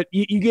porch, but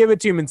you give it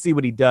to him and see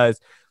what he does.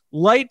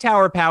 Light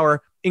tower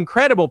power,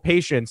 incredible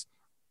patience.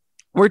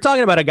 We're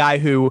talking about a guy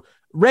who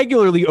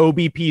regularly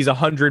OBPs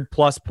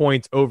 100+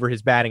 points over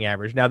his batting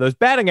average. Now, those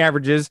batting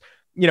averages,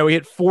 he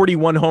hit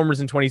 41 homers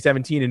in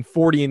 2017 and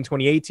 40 in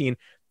 2018.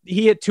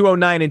 He hit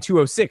 209 and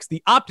 206.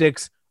 The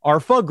optics are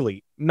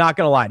fugly, not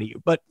going to lie to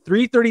you, but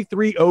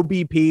 333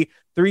 OBP,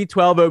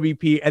 312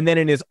 OBP. And then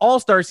in his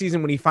all-star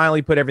season, when he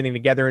finally put everything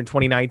together in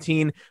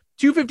 2019,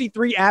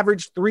 253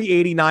 average,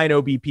 389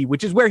 OBP,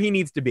 which is where he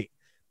needs to be.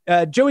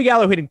 Joey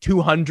Gallo hitting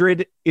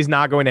 200 is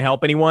not going to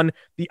help anyone.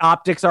 The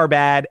optics are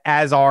bad,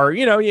 as are,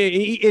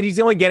 he's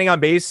only getting on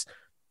base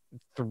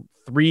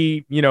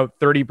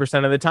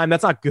 30% of the time.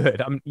 That's not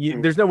good.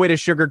 There's no way to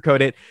sugarcoat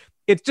it.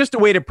 It's just a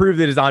way to prove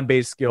that his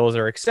on-base skills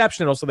are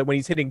exceptional, so that when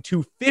he's hitting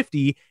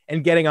 250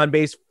 and getting on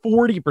base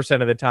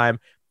 40% of the time,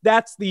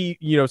 that's the,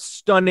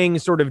 stunning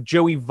sort of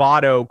Joey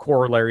Votto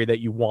corollary that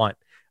you want.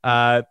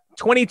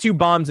 22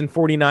 bombs and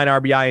 49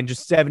 RBI in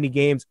just 70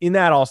 games in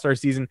that all-star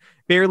season.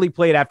 Barely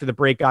played after the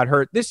break, got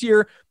hurt. This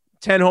year,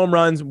 10 home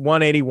runs,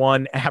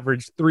 181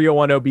 average,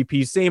 301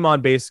 OBP, same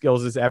on-base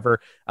skills as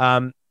ever.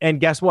 And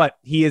guess what?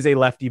 He is a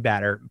lefty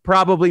batter.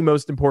 Probably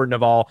most important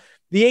of all.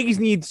 The Yankees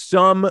need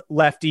some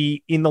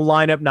lefty in the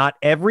lineup, not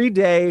every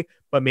day,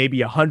 but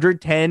maybe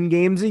 110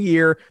 games a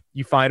year.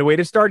 You find a way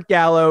to start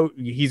Gallo.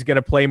 He's going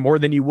to play more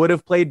than you would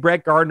have played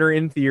Brett Gardner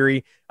in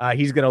theory.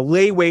 He's going to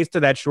lay waste to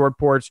that short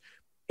porch.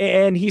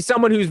 And he's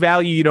someone whose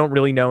value you don't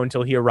really know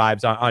until he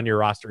arrives on your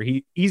roster.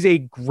 He's a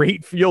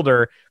great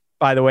fielder,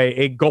 by the way,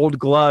 a Gold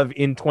Glove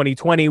in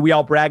 2020. We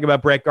all brag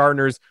about Brett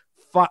Gardner's,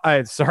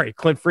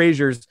 Clint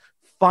Frazier's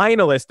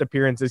finalist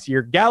appearance this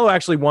year. Gallo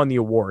actually won the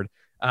award.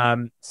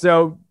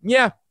 So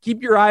yeah,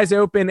 keep your eyes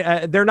open.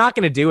 They're not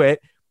going to do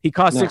it. He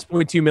cost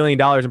 $6.2 million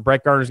and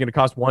Brett Gardner's going to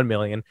cost $1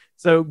 million.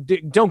 So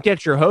don't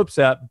get your hopes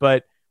up,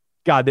 but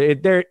God,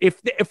 if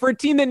for a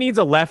team that needs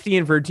a lefty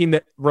and for a team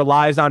that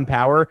relies on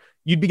power,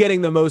 you'd be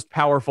getting the most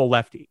powerful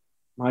lefty.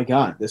 My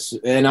God,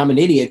 and I'm an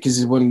idiot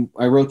because when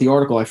I wrote the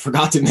article, I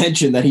forgot to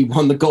mention that he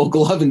won the Gold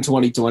Glove in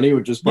 2020,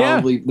 which is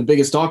probably the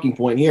biggest talking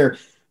point here.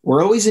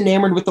 We're always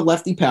enamored with the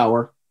lefty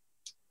power,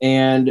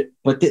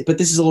 but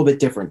this is a little bit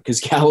different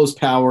because Gallo's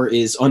power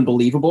is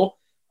unbelievable.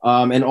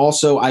 And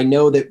also, I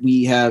know that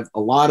we have a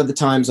lot of the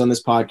times on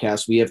this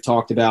podcast, we have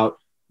talked about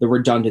the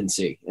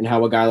redundancy and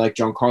how a guy like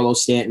Giancarlo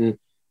Stanton,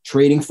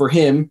 trading for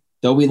him,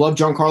 though we love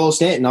Giancarlo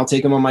Stanton, I'll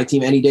take him on my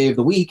team any day of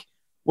the week,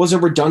 was a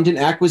redundant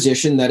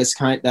acquisition that is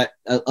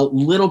a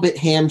little bit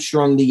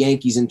hamstrung the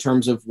Yankees in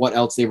terms of what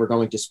else they were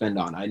going to spend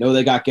on. I know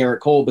they got Garrett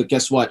Cole, but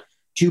guess what?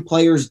 Two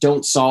players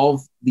don't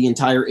solve the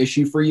entire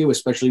issue for you,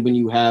 especially when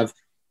you have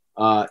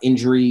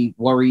injury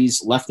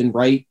worries left and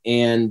right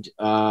and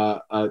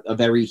a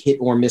very hit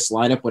or miss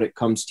lineup when it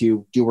comes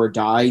to do or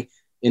die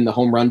in the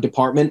home run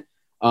department.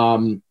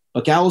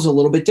 But Gallo's a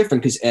little bit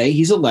different because A,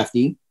 he's a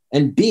lefty,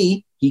 and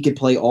B, he could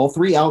play all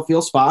three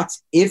outfield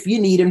spots if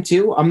you need him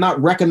to. I'm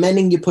not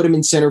recommending you put him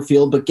in center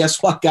field, but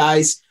guess what,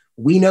 guys?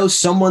 We know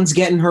someone's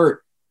getting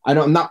hurt.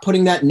 I'm not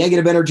putting that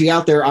negative energy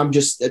out there. I'm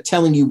just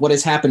telling you what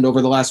has happened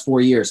over the last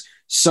 4 years.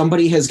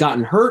 Somebody has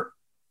gotten hurt,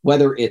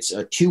 whether it's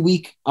a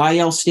 2-week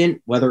IL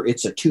stint, whether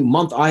it's a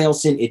 2-month IL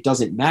stint, it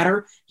doesn't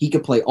matter. He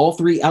could play all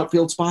three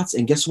outfield spots.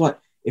 And guess what?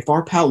 If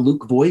our pal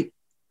Luke Voit,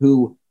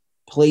 who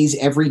plays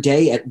every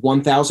day at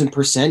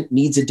 1,000%,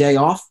 needs a day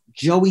off,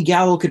 Joey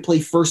Gallo could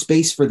play first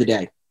base for the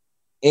day.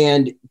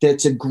 And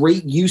that's a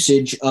great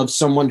usage of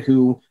someone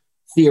who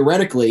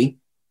theoretically,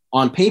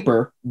 on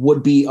paper,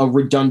 would be a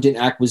redundant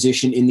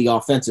acquisition in the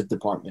offensive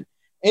department.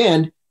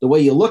 And the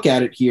way you look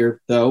at it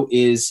here, though,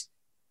 is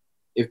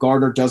if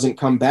Gardner doesn't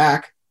come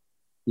back,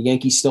 the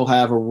Yankees still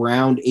have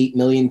around $8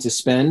 million to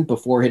spend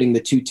before hitting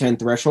the 210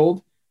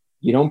 threshold.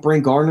 You don't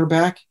bring Gardner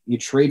back. You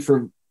trade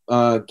for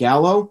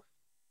Gallo.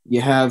 You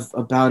have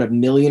about $1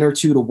 million or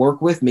 $2 million to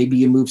work with. Maybe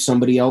you move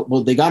somebody else.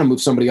 Well, they got to move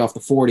somebody off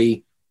the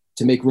 40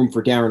 to make room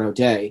for Darren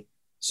O'Day.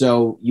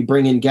 So you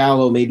bring in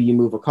Gallo, maybe you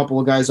move a couple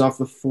of guys off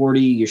the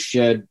 40, you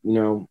shed, a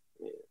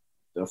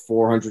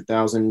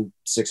 $400,000,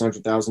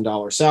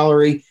 $600,000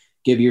 salary,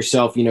 give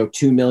yourself,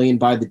 $2 million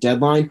by the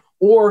deadline,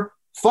 or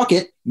fuck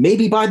it,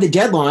 maybe by the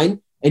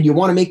deadline, and you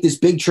want to make this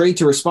big trade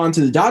to respond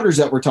to the Dodgers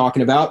that we're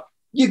talking about,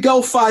 you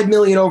go $5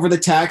 million over the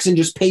tax and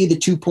just pay the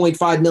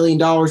 $2.5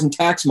 million in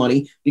tax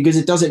money because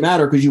it doesn't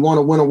matter because you want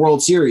to win a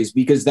World Series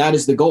because that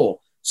is the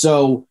goal.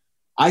 So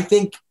I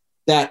think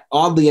that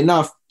oddly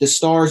enough, the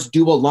stars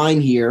do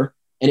align here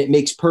and it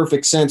makes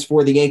perfect sense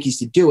for the Yankees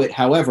to do it.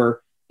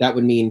 However, that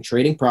would mean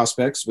trading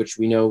prospects, which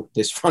we know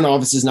this front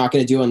office is not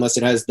going to do unless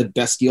it has the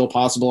best deal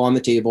possible on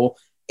the table,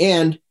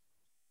 and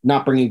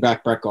not bringing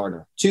back Brett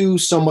Gardner. Two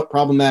somewhat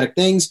problematic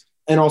things,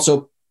 and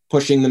also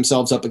pushing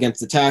themselves up against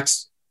the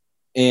tax.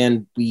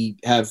 And we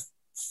have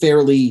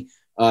fairly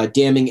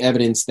damning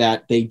evidence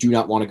that they do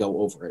not want to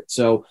go over it.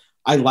 So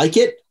I like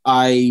it.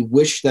 I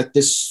wish that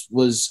this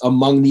was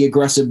among the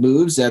aggressive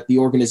moves that the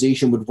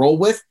organization would roll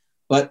with.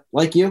 But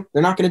like you,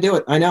 they're not going to do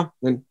it. I know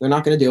they're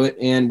not going to do it.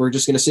 And we're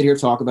just going to sit here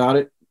talking about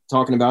it,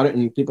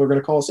 and people are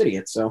going to call us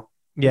idiots. So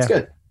it's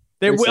good.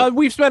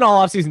 We've spent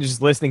all offseason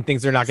just listing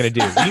things they're not going to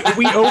do.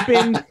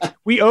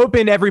 We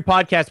opened every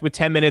podcast with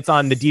 10 minutes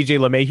on the DJ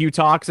LeMahieu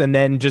talks and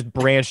then just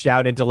branched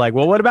out into like,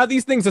 well, what about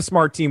these things a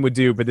smart team would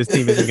do, but this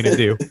team isn't going to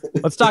do?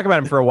 Let's talk about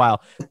them for a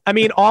while. I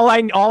mean, all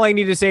I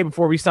need to say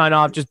before we sign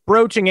off, just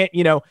broaching it,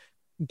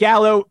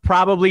 Gallo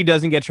probably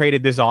doesn't get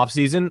traded this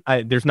offseason.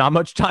 There's not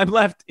much time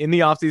left in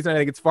the offseason. I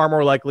think it's far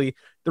more likely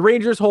the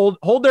Rangers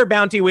hold their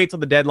bounty, wait till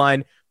the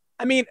deadline.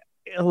 I mean,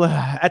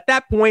 at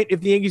that point,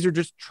 if the Yankees are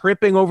just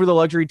tripping over the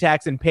luxury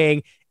tax and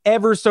paying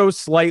ever so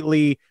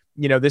slightly,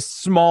 this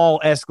small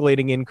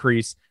escalating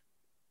increase,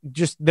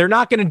 just they're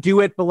not going to do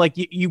it. But like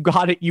you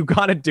got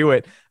to do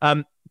it.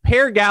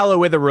 Pair Gallo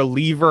with a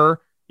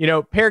reliever,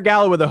 pair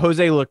Gallo with a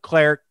Jose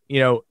Leclerc,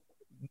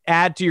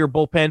 add to your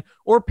bullpen,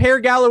 or pair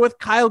Gallo with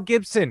Kyle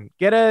Gibson.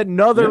 Get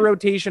another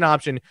rotation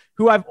option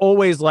who I've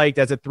always liked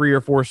as a 3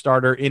 or 4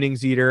 starter,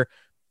 innings eater.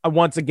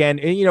 Once again,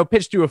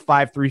 pitched to a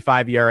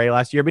 5.35 ERA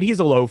last year, but he's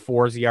a low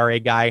 4s ERA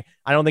guy.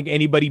 I don't think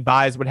anybody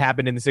buys what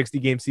happened in the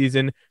 60-game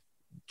season.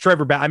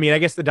 Trevor Bauer, I mean, I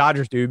guess the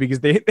Dodgers do because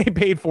they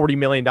paid $40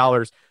 million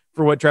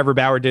for what Trevor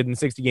Bauer did in the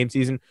 60-game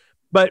season.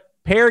 But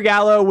pair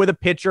Gallo with a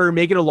pitcher,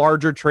 make it a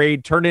larger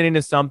trade, turn it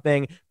into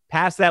something,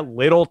 pass that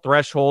little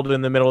threshold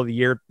in the middle of the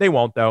year. They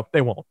won't, though.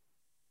 They won't.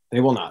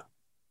 They will not.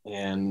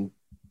 And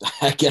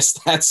I guess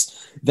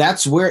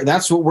that's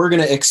what we're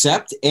going to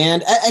accept.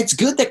 And it's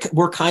good that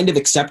we're kind of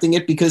accepting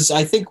it because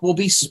I think we'll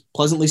be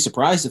pleasantly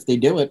surprised if they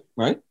do it,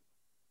 right?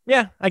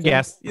 Yeah, I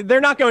guess.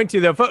 They're not going to,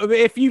 though.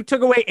 If you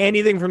took away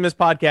anything from this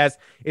podcast,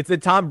 it's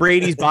that Tom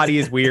Brady's body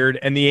is weird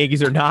and the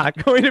Yankees are not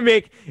going to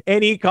make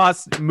any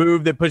cost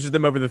move that pushes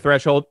them over the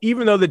threshold,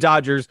 even though the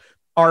Dodgers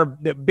are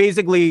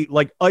basically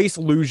like ice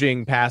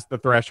luging past the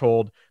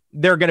threshold.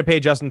 They're going to pay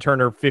Justin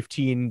Turner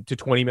 $15 to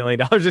 $20 million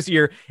this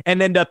year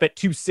and end up at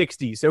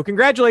 260. So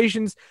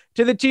congratulations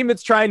to the team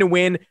that's trying to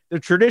win the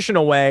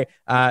traditional way.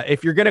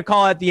 If you're going to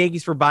call out the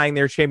Yankees for buying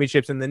their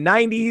championships in the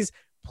 90s,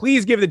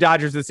 please give the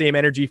Dodgers the same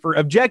energy for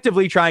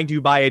objectively trying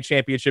to buy a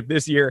championship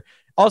this year.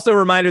 Also a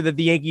reminder that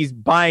the Yankees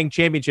buying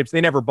championships,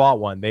 they never bought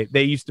one.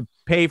 They used to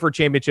pay for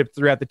championships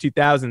throughout the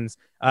 2000s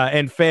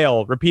and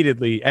fail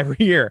repeatedly every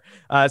year.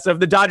 So if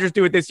the Dodgers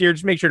do it this year,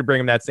 just make sure to bring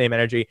them that same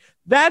energy.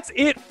 That's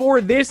it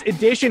for this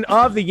edition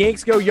of the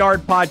Yanks Go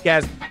Yard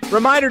podcast.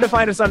 Reminder to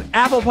find us on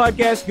Apple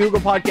Podcasts, Google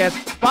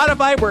Podcasts,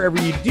 Spotify,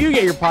 wherever you do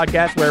get your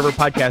podcasts, wherever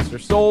podcasts are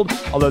sold,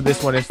 although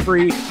this one is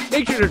free.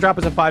 Make sure to drop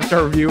us a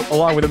 5-star review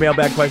along with a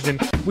mailbag question.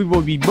 We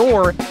will be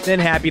more than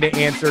happy to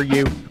answer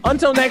you.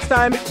 Until next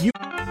time,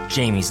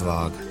 Jamie's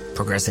log.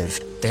 Progressive.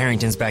 The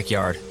Harringtons'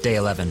 backyard. Day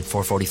 11,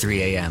 4:43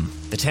 a.m.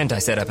 The tent I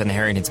set up in the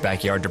Harringtons'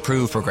 backyard to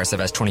prove Progressive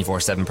has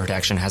 24/7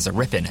 protection has a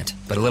rip in it.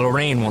 But a little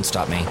rain won't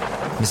stop me.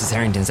 Mrs.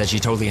 Harrington said she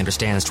totally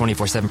understands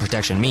 24/7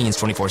 protection means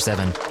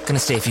 24/7. Gonna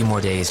stay a few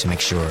more days to make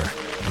sure.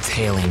 It's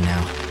hailing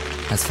now.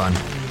 That's fun.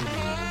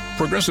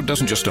 Progressive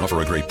doesn't just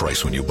offer a great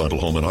price when you bundle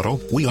home and auto.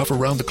 We offer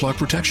round-the-clock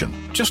protection.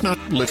 Just not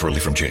literally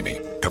from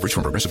Jamie. Coverage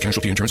from Progressive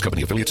Casualty Insurance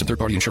Company, affiliates, and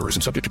third-party insurers,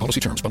 and subject to policy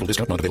terms. Bundle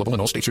discount not available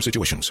in all states or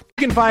situations.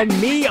 You can find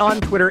me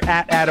on Twitter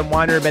at Adam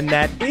Weinrib, and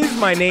that is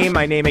my name.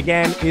 My name,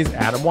 again, is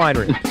Adam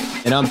Weinrib.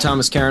 And I'm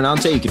Thomas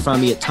Carinante. You can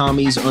find me at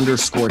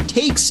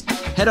Tommy's_takes.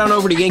 Head on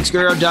over to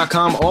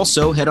yanksgoyard.com.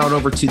 Also, head on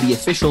over to the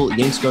official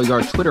Yanks Go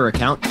Yard Twitter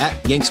account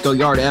at Yanks Go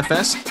Yard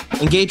FS.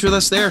 Engage with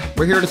us there.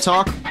 We're here to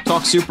talk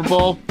Super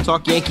Bowl,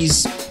 talk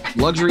Yankees,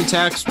 luxury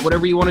tax,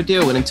 whatever you want to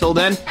do. And until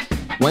then,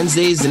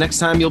 Wednesday's the next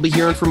time you'll be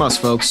hearing from us,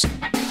 folks.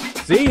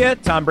 See ya.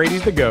 Tom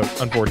Brady's the GOAT,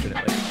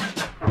 unfortunately.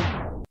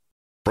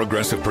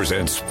 Progressive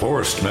presents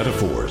Forced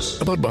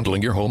Metaphors about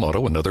bundling your home,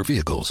 auto, and other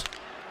vehicles.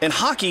 In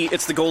hockey,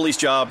 it's the goalie's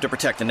job to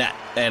protect the net.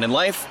 And in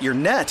life, your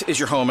net is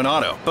your home and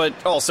auto, but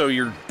also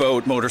your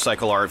boat,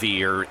 motorcycle,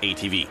 RV, or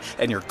ATV.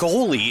 And your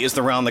goalie is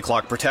the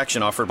round-the-clock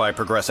protection offered by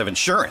Progressive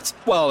Insurance.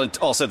 Well, and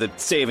also the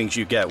savings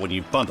you get when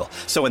you bundle.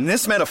 So in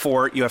this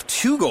metaphor, you have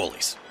two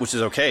goalies, which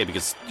is okay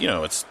because,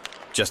 it's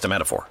just a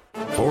metaphor.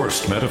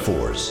 Forced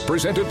Metaphors.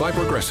 Presented by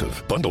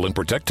Progressive. Bundle and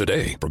protect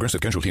today.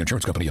 Progressive Casualty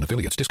Insurance Company and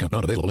affiliates. Discount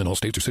not available in all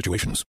states or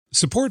situations.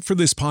 Support for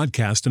this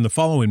podcast and the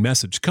following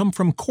message come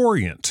from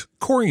Corient.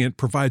 Corient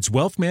provides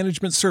wealth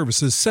management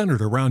services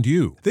centered around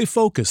you. They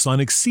focus on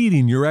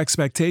exceeding your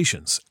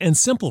expectations and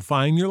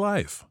simplifying your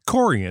life.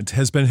 Corient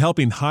has been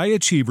helping high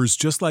achievers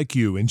just like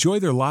you enjoy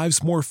their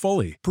lives more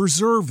fully,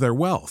 preserve their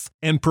wealth,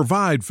 and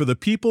provide for the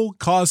people,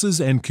 causes,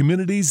 and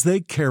communities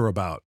they care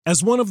about.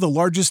 As one of the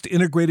largest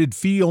integrated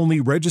fee-only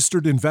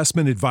registered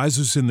investment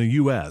advisors in the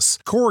U.S.,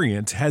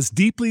 Corient has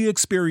deeply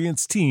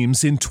experienced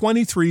teams in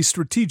 23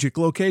 strategic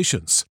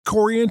locations.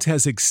 Corient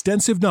has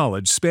extensive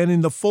knowledge spanning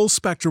the full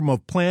spectrum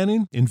of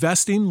planning,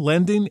 investing,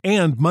 lending,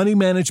 and money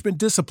management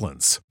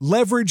disciplines.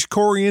 Leverage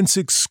Corient's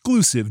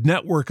exclusive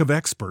network of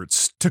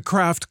experts to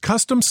craft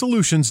custom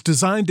solutions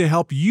designed to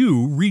help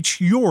you reach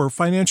your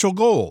financial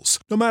goals,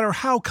 no matter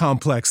how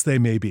complex they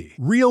may be.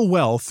 Real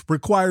wealth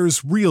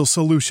requires real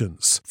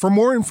solutions. For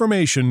more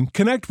information,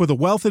 connect with a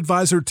wealth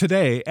advisor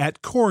today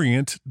at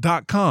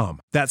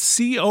Corient.com. That's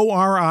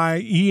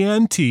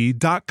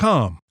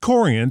Corient.com.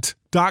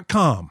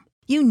 Corient.com.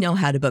 You know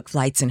how to book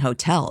flights and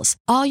hotels.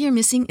 All you're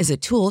missing is a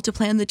tool to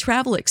plan the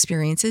travel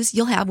experiences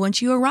you'll have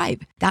once you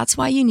arrive. That's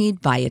why you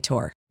need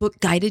Viator. Book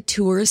guided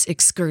tours,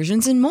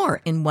 excursions, and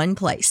more in one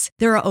place.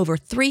 There are over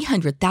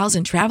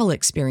 300,000 travel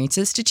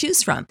experiences to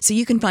choose from, so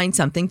you can find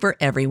something for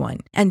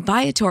everyone. And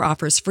Viator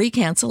offers free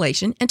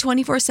cancellation and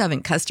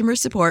 24/7 customer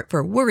support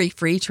for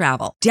worry-free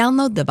travel.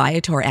 Download the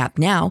Viator app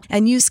now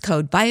and use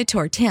code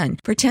Viator10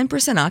 for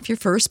 10% off your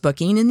first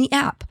booking in the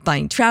app.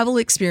 Find travel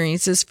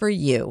experiences for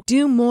you.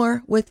 Do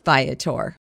more with Viator.